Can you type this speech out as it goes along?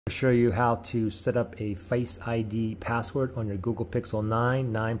Show you how to set up a Face ID password on your Google Pixel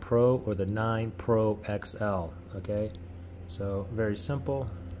 9, 9 Pro, or the 9 Pro XL. Okay, so very simple.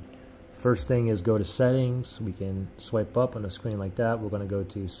 First thing is go to settings. We can swipe up on the screen like that. We're going to go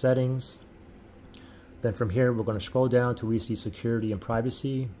to settings. Then from here we're going to scroll down till we see security and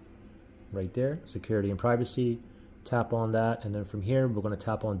privacy right there, security and privacy. Tap on that, and then from here we're going to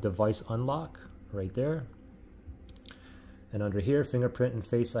tap on device unlock right there. And under here, fingerprint and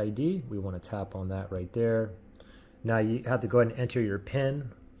Face ID, we want to tap on that right there. Now you have to go ahead and enter your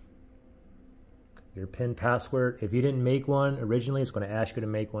PIN password. If you didn't make one originally, it's going to ask you to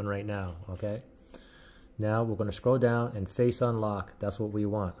make one right now, okay? Now we're going to scroll down and Face Unlock. That's what we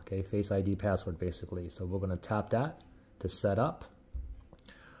want, okay? Face ID password, basically. So we're going to tap that to set up.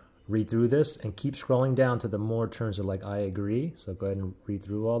 Read through this and keep scrolling down to the more terms of like I agree. So go ahead and read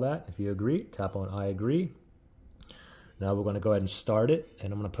through all that. If you agree, tap on I agree. Now we're going to go ahead and start it,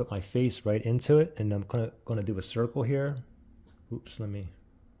 and I'm going to put my face right into it, and I'm going to do a circle here. Oops,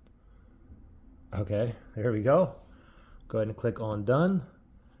 okay, there we go. Go ahead and click on done,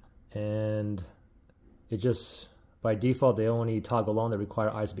 and it just, by default, they only toggle on that require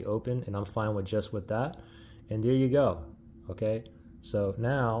eyes to be open, and I'm fine with just with that. And there you go, okay? So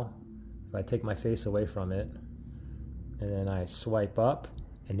now, if I take my face away from it, and then I swipe up,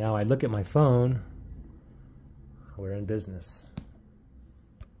 and now I look at my phone, we're in business.